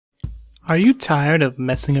Are you tired of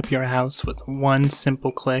messing up your house with one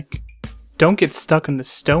simple click? Don't get stuck in the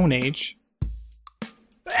Stone Age.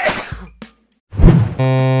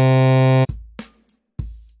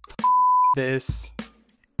 This.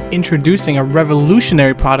 Introducing a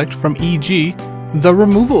revolutionary product from EG, the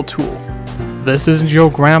removal tool. This isn't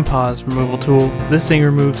your grandpa's removal tool. This thing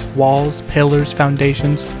removes walls, pillars,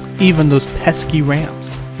 foundations, even those pesky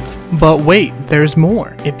ramps. But wait, there's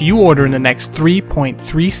more. If you order in the next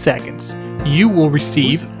 3.3 seconds, you will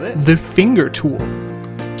receive the finger tool.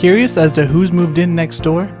 Curious as to who's moved in next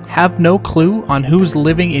door? Have no clue on who's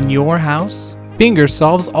living in your house? Finger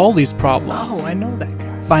solves all these problems. Oh, I know that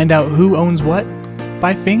guy. Find out who owns what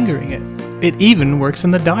by fingering it. It even works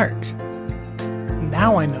in the dark.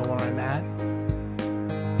 Now I know where I'm at.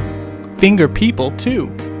 Finger people too.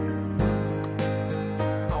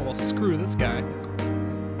 Oh well, screw this guy.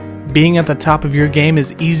 Being at the top of your game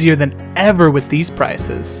is easier than ever with these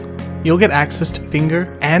prices. You'll get access to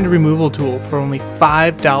finger and removal tool for only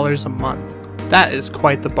 $5 a month. That is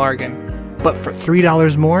quite the bargain. But for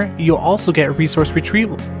 $3 more, you'll also get resource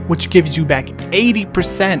retrieval, which gives you back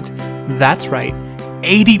 80%. That's right,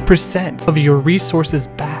 80% of your resources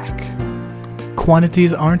back.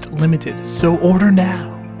 Quantities aren't limited, so order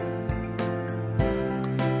now.